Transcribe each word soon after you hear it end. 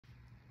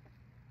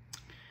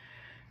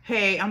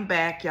Hey, I'm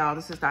back, y'all.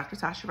 This is Dr.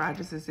 Tasha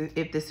Rogers.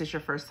 If this is your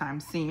first time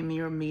seeing me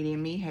or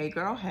meeting me, hey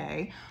girl,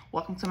 hey.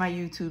 Welcome to my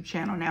YouTube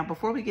channel. Now,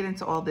 before we get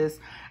into all this,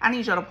 I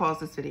need y'all to pause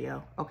this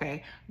video,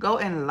 okay? Go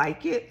and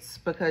like it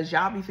because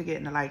y'all be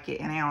forgetting to like it,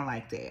 and I don't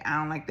like that. I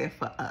don't like that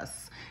for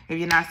us. If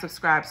you're not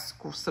subscribed,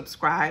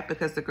 subscribe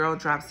because the girl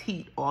drops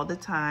heat all the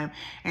time.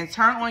 And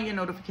turn on your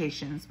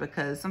notifications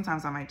because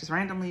sometimes I might just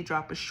randomly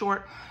drop a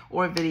short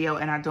or a video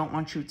and I don't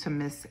want you to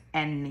miss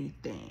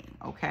anything,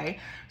 okay?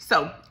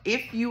 So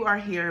if you are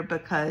here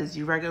because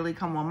you regularly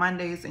come on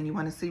Mondays and you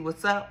want to see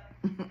what's up,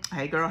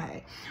 hey girl,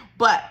 hey.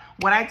 But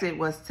what I did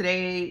was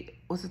today,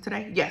 was it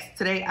today? Yes,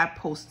 today I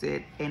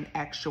posted an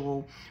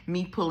actual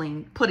me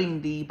putting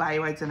the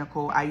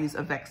bioidentical, I use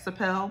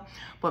Avexapel,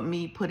 but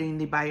me putting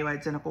the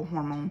bioidentical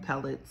hormone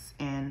pellets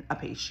in a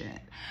patient.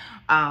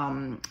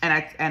 And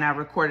I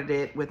recorded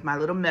it with my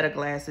little Meta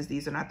glasses.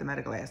 These are not the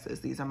Meta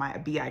glasses. These are my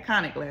Be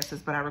Iconic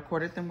glasses, but I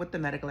recorded them with the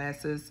Meta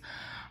glasses.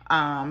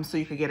 So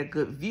you could get a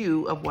good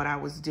view of what I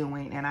was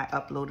doing, and I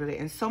uploaded it.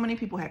 And so many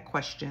people had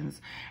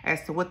questions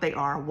as to what they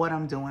are, what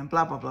I'm doing,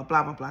 blah, blah, blah,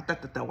 blah, blah, blah, da,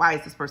 da, da. Why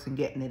is this person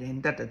getting it?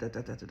 And da, da, da,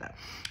 da, da, da, da.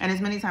 And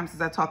as many times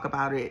as I talk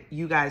about it,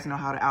 you guys know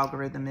how the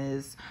algorithm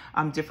is.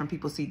 Different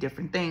people see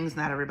different things.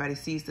 Not everybody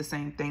sees the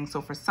same thing.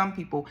 So for some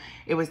people,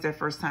 it was their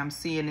first time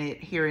seeing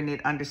it, hearing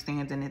it,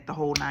 understanding it, the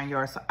whole 9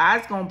 yards. So I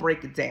was going to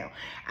break it down.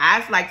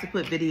 I like to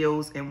put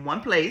videos in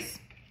one place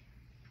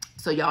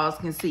so y'all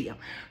can see them.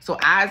 So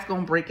I was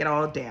gonna break it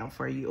all down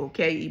for you,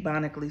 okay,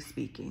 ebonically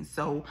speaking.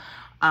 So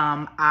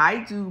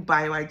I do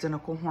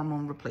bioidentical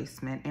hormone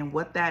replacement, and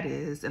what that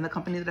is, and the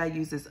company that I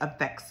use is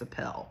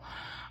Avexapel.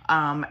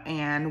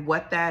 And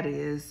what that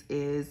is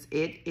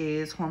it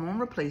is hormone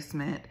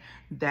replacement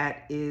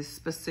that is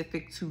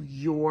specific to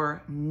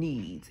your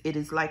needs. It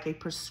is like a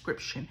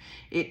prescription.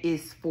 It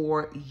is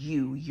for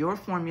you. Your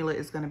formula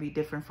is going to be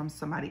different from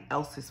somebody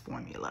else's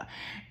formula.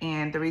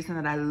 And the reason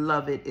that I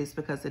love it is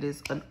because it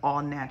is an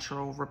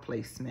all-natural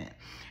replacement.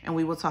 And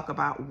we will talk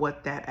about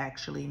what that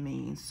actually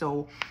means.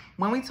 So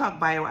when we talk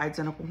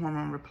bioidentical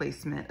hormone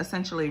replacement,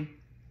 essentially,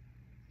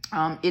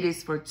 it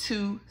is for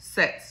 2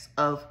 sets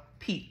of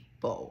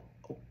people,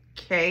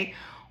 okay?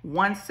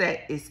 One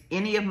set is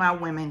any of my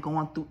women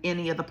going through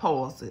any of the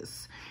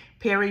pauses: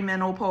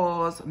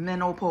 perimenopause,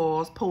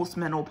 menopause,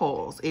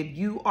 postmenopause. If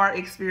you are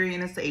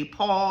experiencing a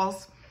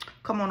pause,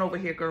 come on over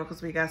here, girl,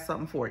 because we got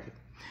something for you.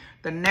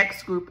 The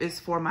next group is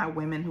for my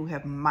women who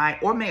have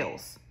or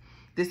males.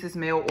 This is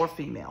male or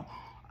female.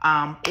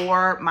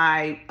 Or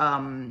my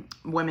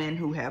women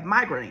who have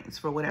migraines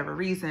for whatever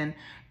reason.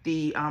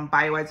 The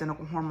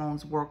bioidentical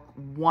hormones work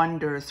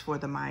wonders for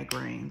the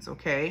migraines,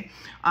 okay?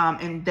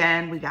 And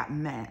then we got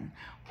men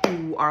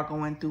who are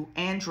going through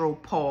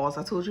andropause.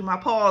 I told you my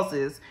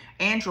pauses.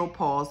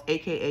 Andropause,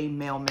 aka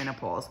male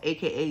menopause,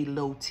 aka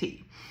low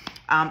T.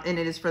 And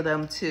it is for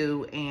them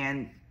too.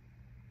 And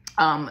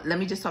let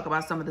me just talk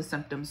about some of the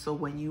symptoms. So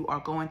when you are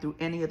going through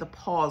any of the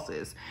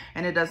pauses,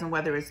 and it doesn't,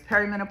 whether it's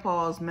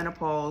perimenopause,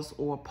 menopause,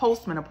 or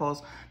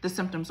postmenopause, the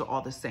symptoms are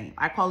all the same.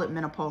 I call it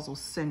menopausal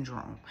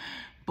syndrome,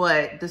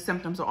 but the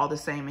symptoms are all the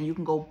same. And you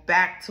can go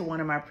back to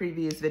one of my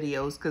previous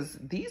videos because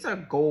these are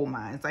gold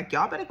mines. Like,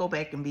 y'all better go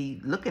back and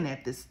be looking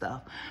at this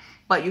stuff.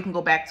 But you can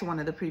go back to one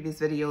of the previous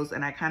videos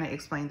and I kind of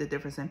explained the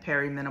difference in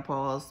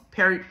perimenopause,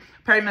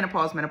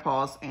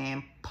 menopause,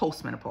 and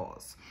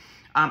postmenopause.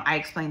 I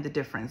explained the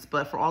difference,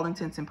 but for all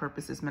intents and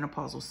purposes,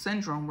 menopausal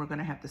syndrome, we're going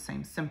to have the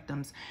same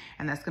symptoms,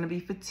 and that's going to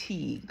be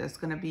fatigue. That's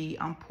going to be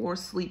poor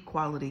sleep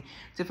quality,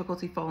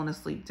 difficulty falling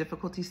asleep,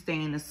 difficulty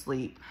staying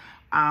asleep,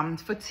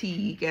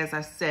 fatigue, as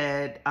I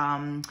said,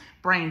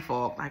 brain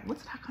fog. Like, what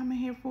did I come in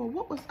here for?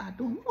 What was I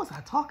doing? What was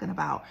I talking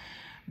about?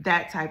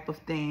 That type of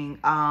thing.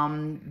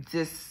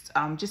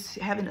 Just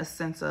having a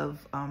sense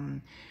of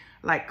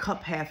like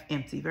cup half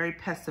empty, very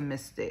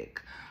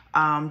pessimistic.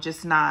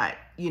 Just not,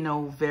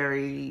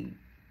 very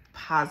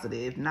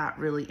positive, not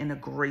really in a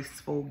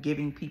graceful,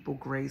 giving people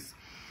grace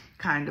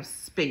kind of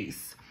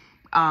space.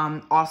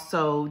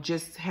 Also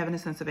just having a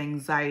sense of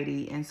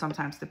anxiety and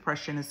sometimes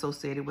depression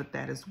associated with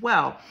that as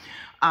well.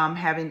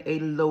 Having a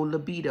low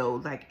libido,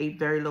 like a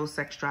very low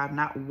sex drive,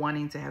 not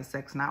wanting to have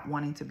sex, not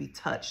wanting to be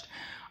touched.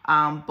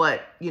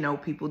 But,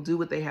 people do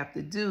what they have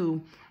to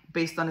do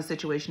based on the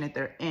situation that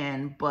they're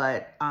in,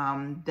 but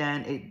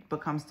then it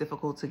becomes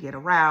difficult to get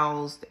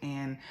aroused,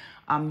 and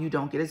you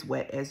don't get as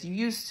wet as you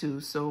used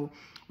to. So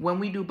when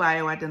we do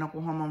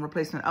bioidentical hormone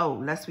replacement,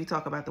 lest we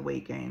talk about the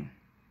weight gain.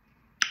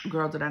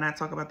 Girl, did I not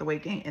talk about the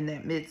weight gain? In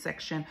that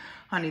midsection,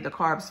 honey, the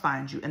carbs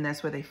find you, and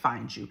that's where they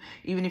find you.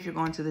 Even if you're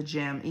going to the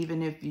gym,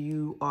 even if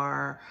you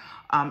are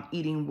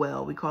eating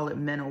well, we call it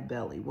mental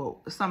belly.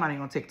 Well, somebody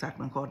on TikTok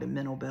gonna call it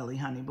mental belly,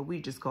 honey, but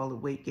we just call it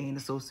weight gain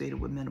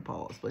associated with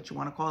menopause. But you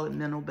want to call it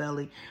mental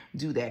belly,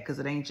 do that, because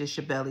it ain't just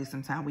your belly.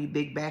 Sometimes we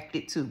big backed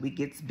it too. We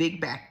gets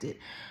big backed it.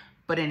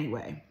 But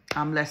anyway,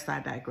 lest I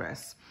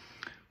digress.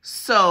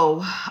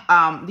 So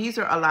these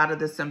are a lot of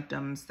the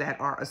symptoms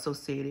that are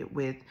associated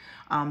with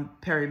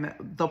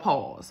the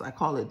pause. I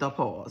call it the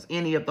pause,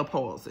 any of the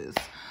pauses.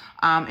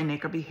 And it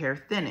could be hair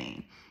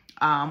thinning.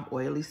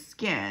 oily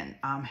skin,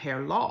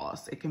 hair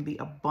loss. It can be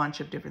a bunch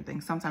of different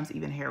things. Sometimes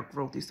even hair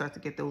growth. You start to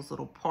get those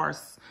little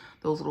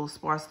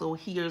sparse little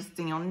hairs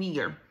down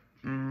here.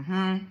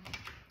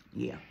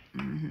 Yeah.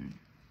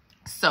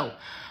 So,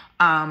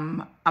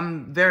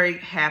 I'm very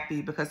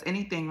happy because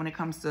anything when it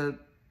comes to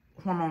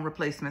hormone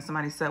replacement,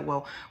 somebody said,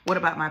 well, what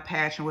about my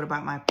patch and what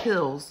about my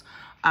pills?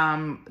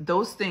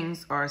 Those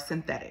things are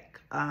synthetic.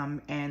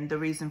 And the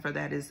reason for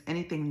that is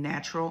anything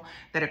natural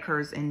that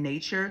occurs in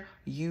nature,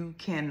 you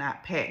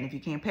cannot patent. If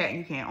you can't patent,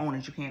 you can't own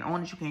it. You can't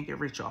own it, you can't get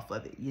rich off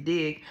of it. You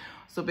dig?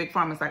 So Big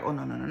Pharma's like, oh,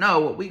 no.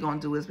 What we're going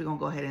to do is we're going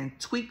to go ahead and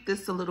tweak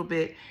this a little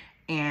bit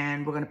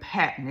and we're going to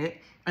patent it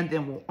and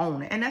then we'll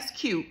own it. And that's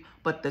cute,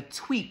 but the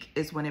tweak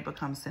is when it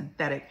becomes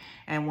synthetic.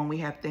 And when we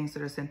have things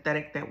that are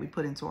synthetic that we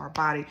put into our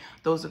body,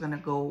 those are going to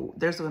go,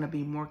 there's going to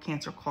be more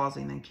cancer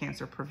causing than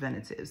cancer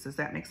preventatives. Does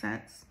that make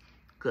sense?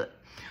 Good.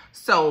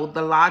 So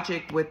the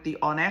logic with the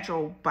all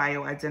natural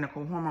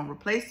bioidentical hormone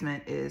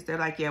replacement is they're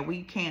like, yeah,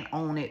 we can't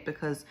own it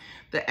because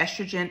the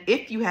estrogen,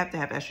 if you have to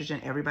have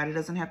estrogen, everybody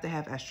doesn't have to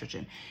have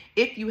estrogen.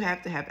 If you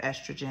have to have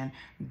estrogen,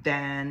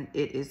 then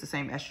it is the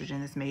same estrogen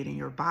that's made in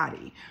your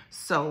body.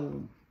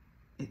 So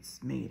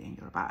it's made in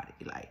your body.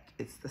 Like,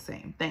 it's the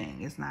same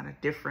thing. It's not a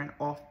different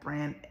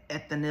off-brand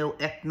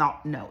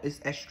no, it's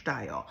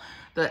estradiol,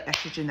 the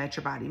estrogen that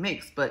your body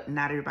makes, but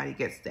not everybody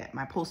gets that.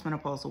 My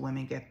postmenopausal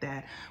women get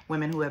that.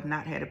 Women who have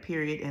not had a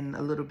period in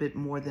a little bit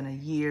more than a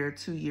year,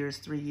 2 years,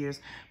 3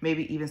 years,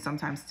 maybe even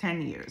sometimes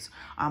 10 years.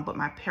 But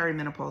my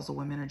perimenopausal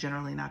women are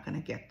generally not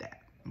going to get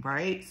that,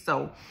 right?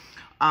 So,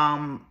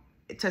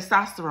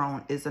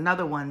 testosterone is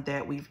another one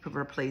that we've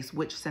replaced,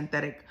 which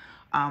synthetic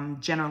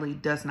generally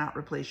does not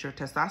replace your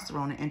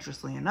testosterone. And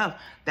interestingly enough,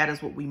 that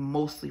is what we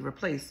mostly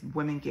replace.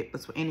 Women get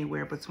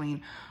anywhere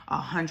between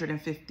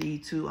 150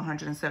 to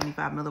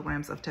 175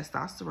 milligrams of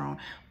testosterone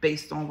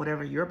based on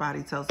whatever your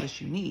body tells us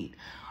you need.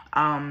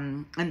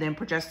 And then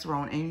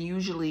progesterone. And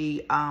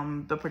usually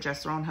the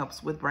progesterone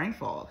helps with brain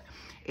fog.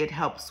 It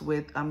helps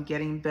with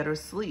getting better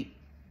sleep.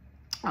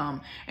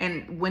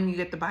 And when you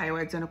get the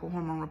bioidentical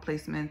hormone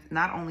replacement,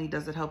 not only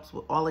does it help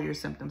with all of your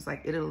symptoms,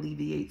 like it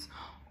alleviates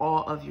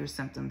all of your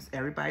symptoms.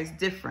 Everybody's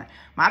different.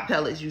 My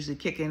pellets usually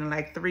kick in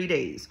like 3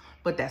 days,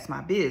 but that's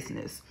my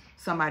business.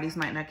 Somebody's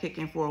might not kick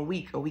in for a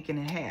week and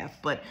a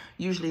half, but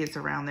usually it's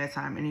around that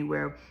time,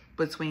 anywhere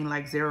between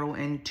like 0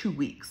 and 2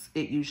 weeks.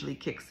 It usually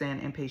kicks in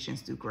and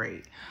patients do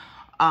great.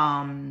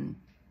 And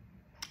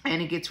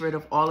it gets rid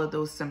of all of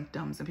those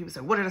symptoms. And people say,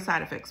 what are the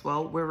side effects?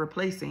 Well, we're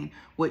replacing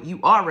what you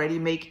already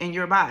make in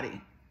your body.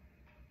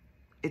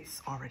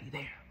 It's already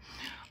there.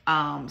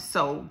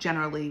 So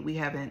generally we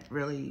haven't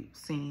really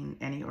seen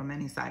any or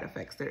many side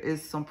effects. There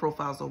is some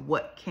profiles of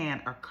what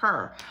can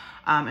occur.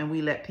 And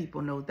we let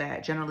people know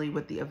that generally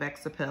with the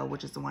Avexapel,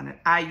 which is the one that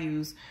I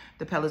use,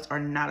 the pellets are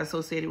not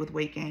associated with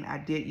weight gain. I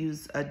did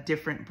use a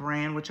different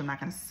brand, which I'm not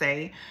going to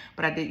say,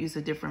 but I did use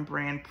a different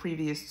brand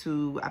previous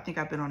to, I think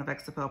I've been on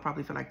Avexapel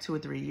probably for like 2 or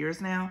 3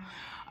 years now.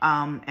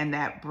 And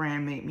that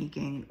brand made me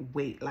gain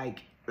weight.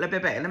 Like, let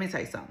me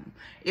tell you something.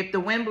 If the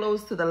wind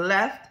blows to the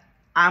left,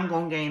 I'm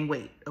going to gain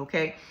weight,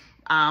 okay?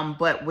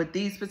 But with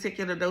these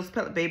particular dose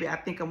pellet, baby, I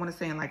think I want to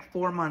say in like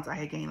 4 months, I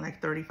had gained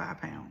like 35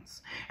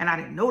 pounds. And I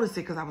didn't notice it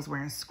because I was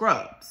wearing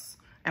scrubs.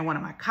 And one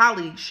of my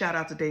colleagues, shout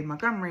out to Dave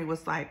Montgomery,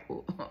 was like,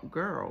 oh,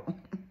 girl,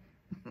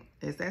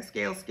 is that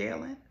scale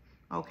scaling?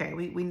 Okay,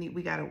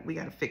 we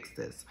gotta fix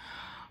this.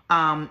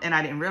 And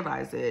I didn't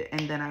realize it.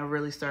 And then I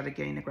really started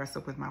getting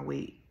aggressive with my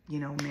weight,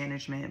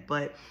 management.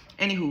 But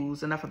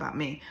anywho's, enough about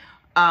me.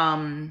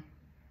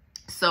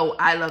 So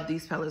I love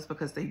these pellets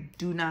because they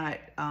do not,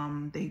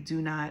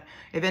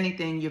 if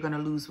anything, you're going to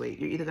lose weight.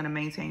 You're either going to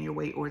maintain your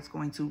weight or it's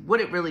going to, what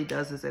it really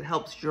does is it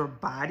helps your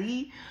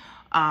body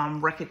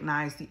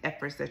recognize the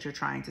efforts that you're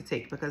trying to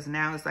take, because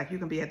now it's like you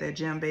can be at that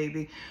gym,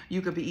 baby.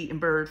 You could be eating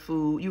bird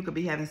food. You could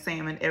be having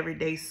salmon every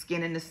day,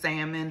 skinning the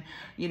salmon,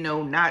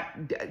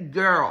 not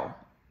girl.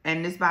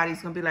 And this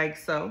body's going to be like,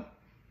 so.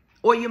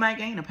 Or you might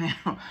gain a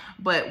pound.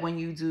 But when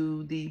you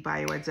do the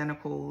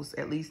bioidenticals,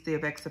 at least the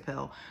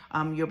Avexapel,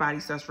 your body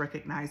starts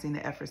recognizing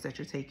the efforts that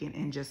you're taking.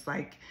 And just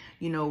like,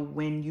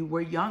 when you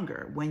were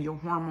younger, when your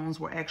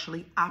hormones were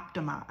actually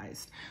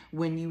optimized,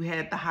 when you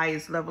had the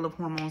highest level of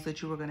hormones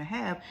that you were going to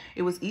have,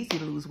 it was easy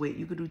to lose weight.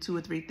 You could do 2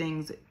 or 3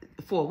 things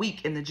for a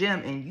week in the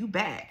gym and you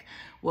back.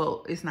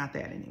 Well, it's not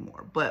that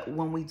anymore. But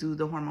when we do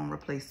the hormone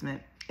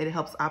replacement, it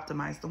helps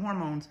optimize the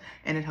hormones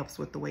and it helps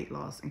with the weight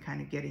loss and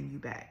kind of getting you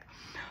back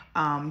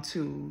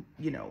to,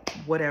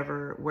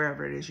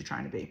 wherever it is you're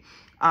trying to be.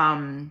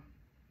 And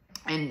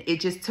it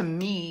just, to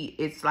me,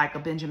 it's like a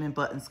Benjamin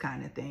Buttons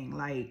kind of thing.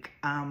 Like,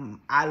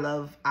 I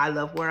love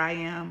where I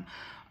am.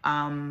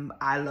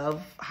 I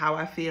love how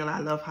I feel. I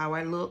love how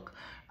I look.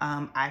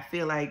 I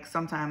feel like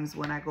sometimes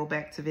when I go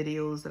back to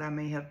videos that I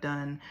may have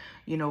done,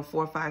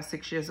 4, 5,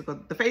 6 years ago,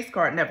 the face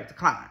card never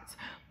declines,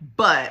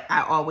 but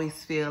I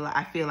always feel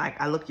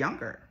like I look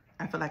younger.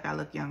 I feel like I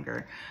look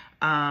younger.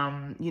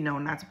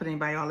 Not to put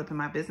anybody all up in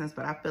my business,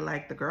 but I feel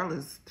like the girl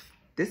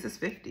this is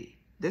 50.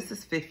 This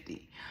is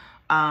 50.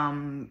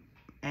 And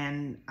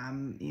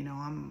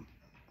I'm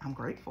I'm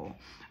grateful.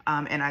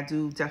 And I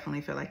do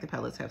definitely feel like the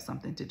pellets have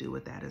something to do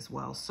with that as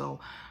well. So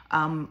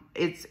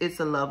it's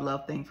a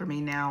love thing for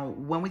me. Now,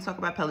 when we talk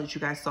about pellets,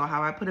 you guys saw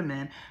how I put them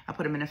in. I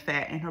put them in a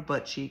fat in her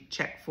butt cheek,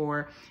 checked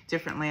for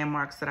different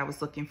landmarks that I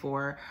was looking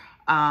for.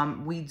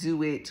 We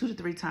do it 2 to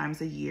 3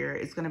 times a year.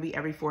 It's going to be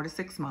every 4 to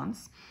 6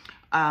 months.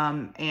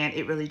 And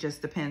it really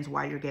just depends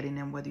why you're getting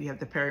them, whether you have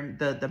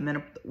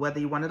whether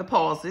you're one of the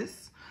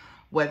pauses,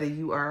 whether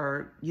you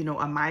are, you know,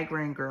 a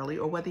migraine girly,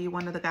 or whether you're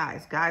one of the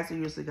guys. Guys are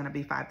usually going to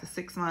be 5 to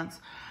 6 months.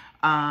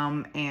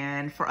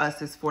 And for us,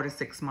 it's 4 to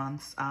 6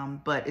 months.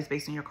 But it's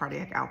based on your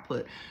cardiac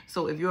output.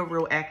 So if you're a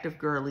real active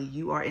girly,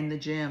 you are in the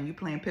gym, you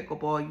playing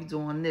pickleball, you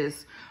doing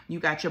this, you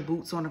got your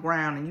boots on the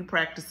ground and you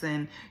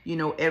practicing, you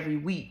know, every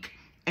week,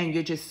 and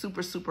you're just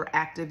super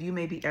active, you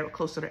may be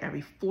closer to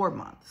every 4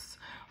 months.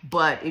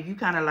 But if you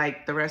kind of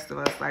like the rest of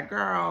us, like,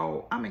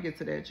 girl, I'm gonna get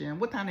to that gym,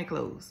 what time they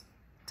close,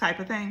 type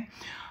of thing,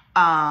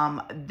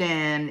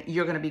 then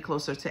you're going to be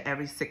closer to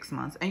every 6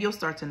 months, and you'll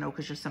start to know,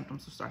 because your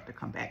symptoms will start to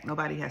come back.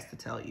 Nobody has to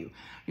tell you.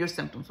 Your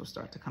symptoms will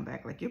start to come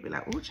back. Like, you'll be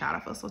like, oh, child, I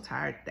feel so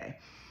tired today.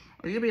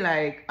 Or you'll be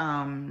like,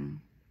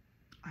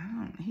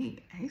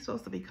 he's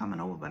supposed to be coming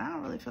over, but I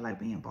don't really feel like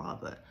being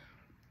bothered.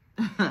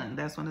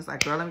 That's when it's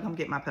like, girl, let me come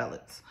get my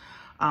pellets.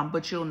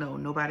 But you'll know.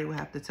 Nobody will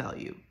have to tell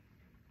you.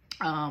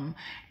 And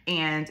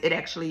it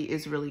actually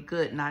is really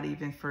good, not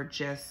even for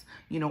just,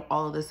 you know,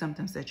 all of the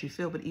symptoms that you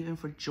feel, but even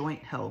for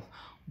joint health,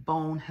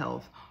 bone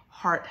health,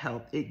 heart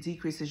health. It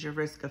decreases your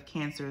risk of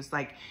cancers.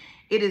 Like,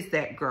 it is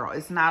that, girl.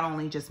 It's not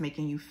only just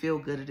making you feel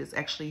good, it is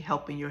actually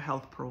helping your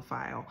health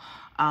profile.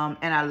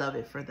 And I love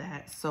it for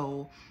that.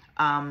 So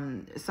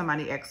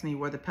somebody asked me,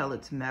 were the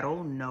pellets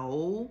metal?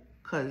 No,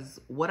 because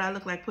what I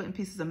look like putting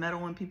pieces of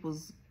metal in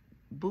people's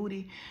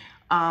booty.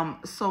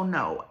 So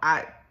no,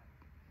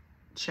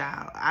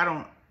 child, I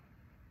don't,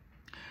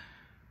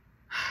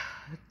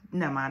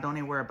 never mind, don't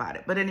even worry about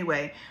it. But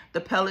anyway,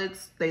 the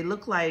pellets, they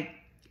look like,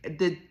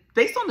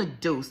 based on the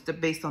dose,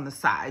 based on the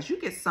size,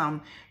 you get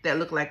some that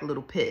look like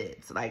little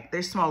pids. Like,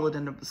 they're smaller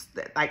than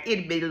like,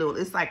 it'd be little,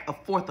 it's like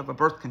 1/4 of a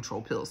birth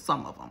control pill,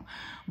 some of them.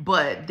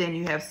 But then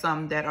you have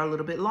some that are a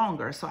little bit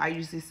longer. So I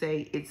usually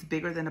say it's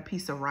bigger than a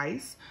piece of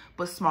rice,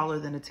 but smaller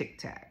than a Tic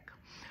Tac.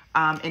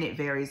 And it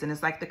varies, and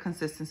it's like the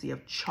consistency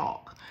of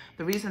chalk.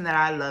 The reason that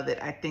I love it,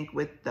 I think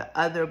with the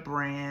other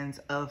brands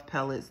of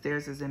pellets,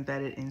 theirs is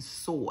embedded in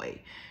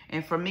soy.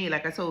 And for me,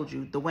 like I told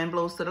you, the wind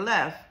blows to the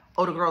left,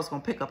 oh, the girl's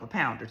gonna pick up a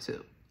pound or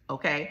 2,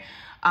 okay?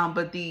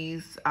 But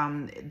these,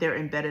 they're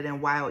embedded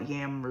in wild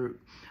yam root.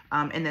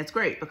 And that's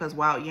great, because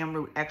wild yam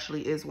root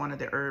actually is one of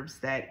the herbs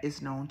that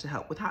is known to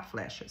help with hot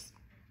flashes.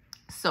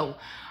 So,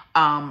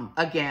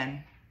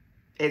 again,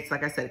 it's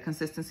like I said,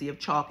 consistency of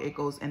chalk. It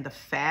goes in the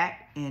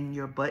fat in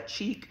your butt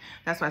cheek.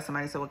 That's why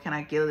somebody said, well, can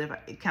I get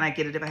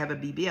it if I have a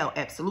BBL?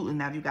 Absolutely.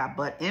 Now, if you got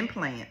butt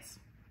implants,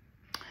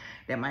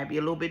 that might be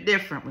a little bit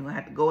different. We're gonna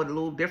have to go in a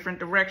little different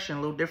direction, a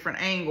little different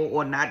angle,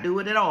 or not do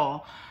it at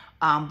all.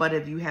 But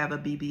if you have a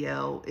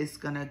BBL, it's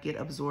gonna get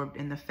absorbed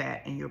in the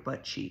fat in your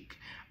butt cheek.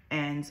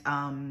 And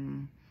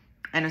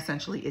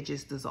essentially it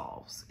just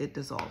dissolves. It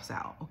dissolves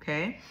out,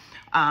 okay?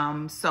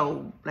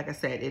 So like I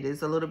said, it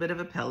is a little bit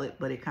of a pellet,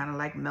 but it kind of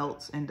like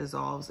melts and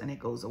dissolves and it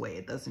goes away.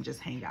 It doesn't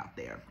just hang out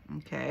there,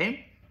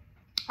 okay?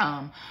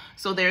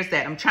 So there's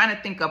that. I'm trying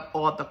to think up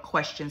all the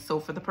questions. So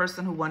for the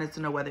person who wanted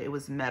to know whether it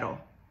was metal,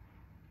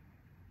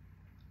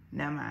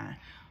 never mind.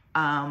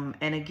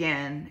 And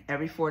again,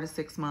 every 4 to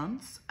 6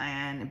 months.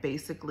 And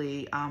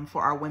basically,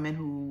 for our women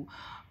who,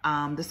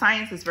 the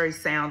science is very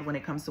sound when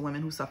it comes to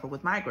women who suffer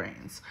with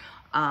migraines.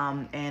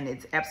 And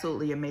it's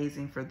absolutely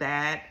amazing for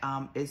that,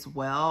 as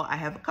well. I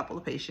have a couple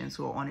of patients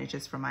who are on it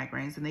just for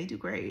migraines, and they do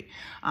great.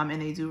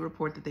 And they do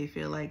report that they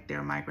feel like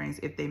their migraines,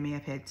 if they may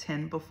have had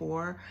 10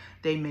 before,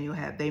 they may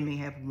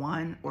have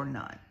 1 or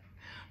none.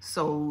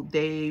 So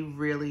they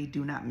really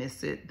do not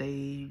miss it.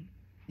 They,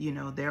 you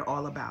know, they're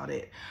all about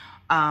it.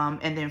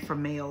 And then for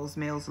males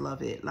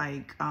love it.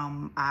 Like,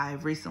 I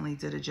recently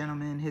did a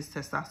gentleman, his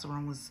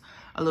testosterone was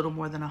a little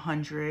more than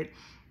 100.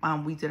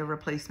 We did a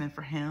replacement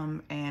for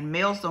him, and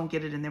males don't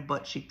get it in their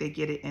butt cheek. They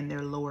get it in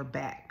their lower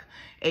back,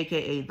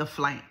 AKA the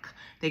flank.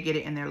 They get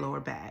it in their lower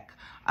back.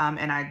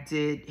 And I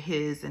did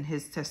his, and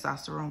his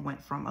testosterone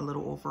went from a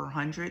little over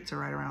 100 to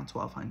right around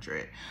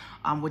 1200,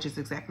 which is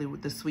exactly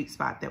the sweet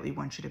spot that we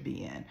want you to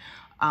be in.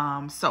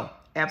 So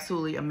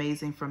absolutely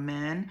amazing for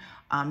men,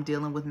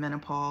 dealing with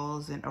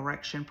menopause and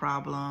erection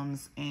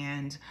problems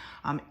and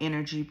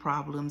energy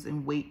problems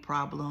and weight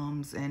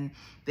problems. And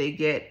they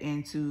get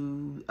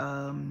into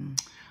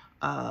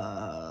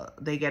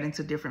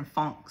different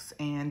funks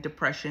and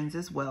depressions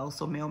as well.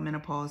 So male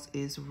menopause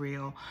is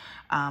real,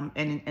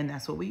 and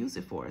that's what we use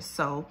it for.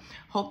 So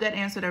hope that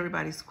answered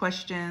everybody's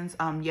questions.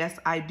 Yes,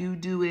 I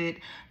do it.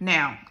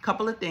 Now, a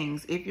couple of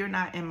things. If you're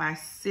not in my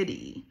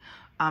city,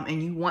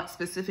 and you want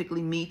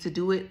specifically me to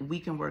do it, we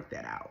can work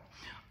that out.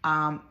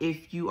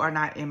 If you are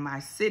not in my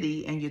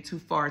city and you're too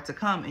far to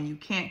come and you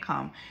can't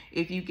come,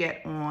 if you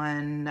get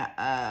on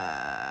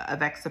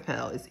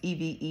Evexipel, it's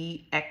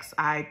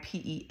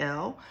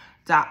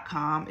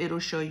EVEXIPEL.com, it'll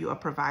show you a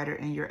provider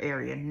in your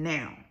area.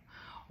 Now,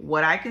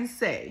 what I can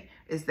say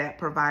is that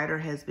provider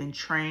has been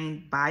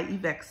trained by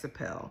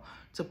Evexipel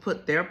to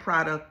put their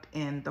product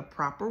in the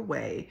proper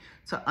way,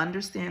 to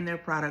understand their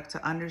product,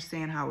 to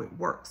understand how it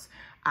works.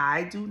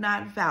 I do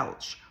not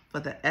vouch for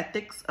the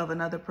ethics of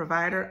another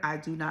provider. I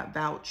do not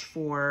vouch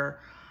for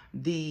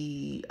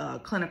the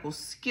clinical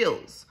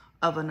skills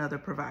of another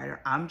provider.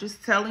 I'm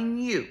just telling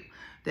you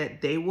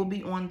that they will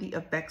be on the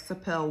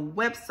Evexipel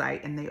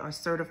website and they are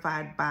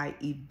certified by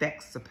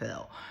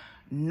Evexipel,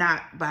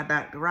 not by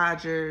Dr.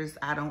 Rogers.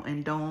 I don't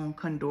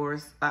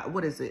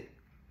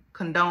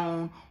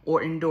condone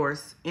or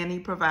endorse any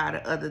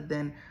provider other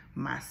than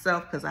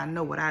myself, because I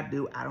know what I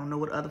do. I don't know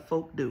what other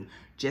folk do,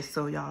 just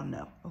so y'all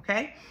know.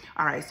 Okay.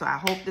 All right. So I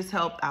hope this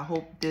helped. I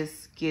hope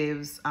this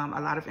gives a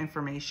lot of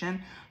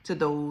information to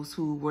those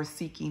who were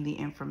seeking the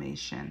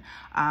information.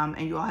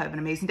 And you all have an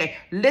amazing day.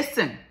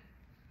 Listen,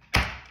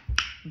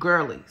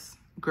 girlies,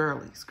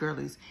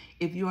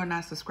 if you are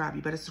not subscribed,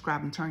 you better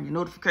subscribe and turn your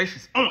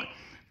notifications on.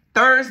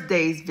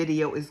 Thursday's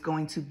video is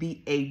going to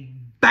be a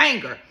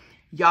banger.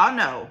 Y'all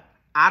know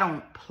I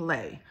don't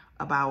play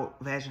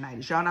about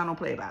vaginitis. Y'all know I don't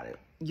play about it.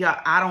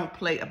 Yeah, I don't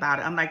play about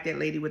it. I'm like that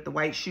lady with the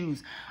white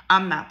shoes.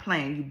 I'm not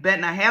playing. You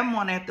better not have them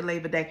on after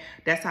Labor Day.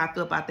 That's how I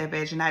feel about that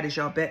vaginitis.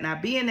 Y'all better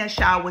not be in that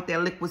shower with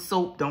that liquid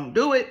soap. Don't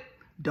do it.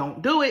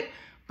 Don't do it.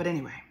 But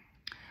anyway,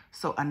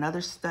 so another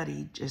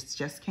study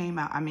just came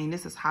out. I mean,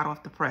 this is hot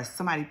off the press.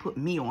 Somebody put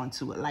me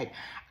onto it. Like,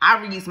 I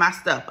read my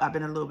stuff. I've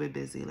been a little bit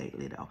busy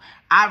lately, though.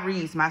 I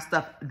read my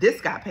stuff.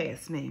 This got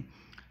past me.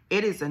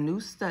 It is a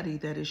new study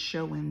that is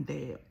showing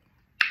that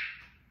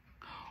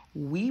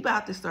we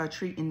about to start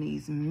treating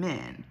these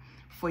men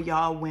for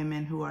y'all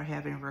women who are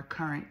having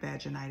recurrent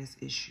vaginitis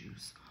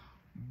issues.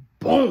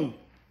 Boom.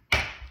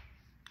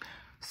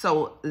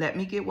 So let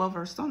me get well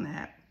versed on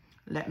that.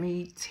 Let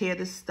me tear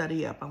this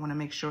study up. I want to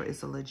make sure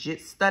it's a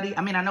legit study.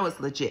 I mean, I know it's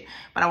legit,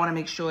 but I want to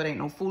make sure it ain't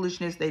no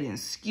foolishness. They didn't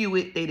skew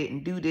it. They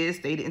didn't do this.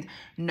 They didn't.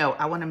 No,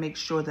 I want to make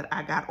sure that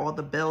I got all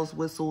the bells,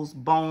 whistles,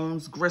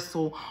 bones,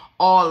 gristle,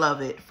 all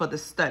of it for the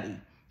study.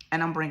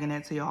 And I'm bringing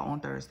that to y'all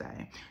on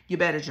Thursday. You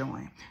better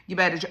join. You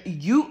better,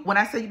 when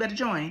I say you better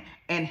join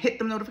and hit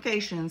them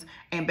notifications,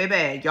 and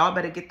baby, y'all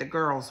better get the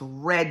girls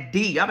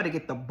ready. Y'all better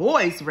get the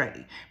boys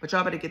ready, but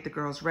y'all better get the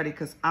girls ready,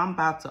 because I'm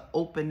about to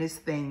open this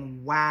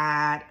thing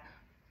wide.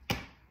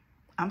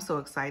 I'm so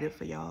excited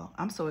for y'all.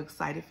 I'm so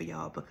excited for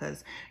y'all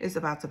because it's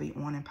about to be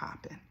on and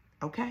popping.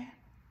 Okay?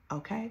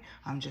 Okay?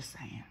 I'm just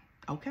saying.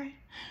 Okay?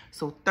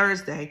 So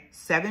Thursday,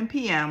 7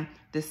 p.m.,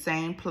 the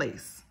same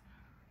place.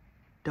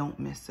 Don't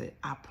miss it.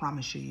 I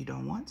promise you, you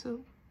don't want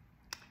to.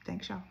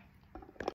 Thanks, y'all.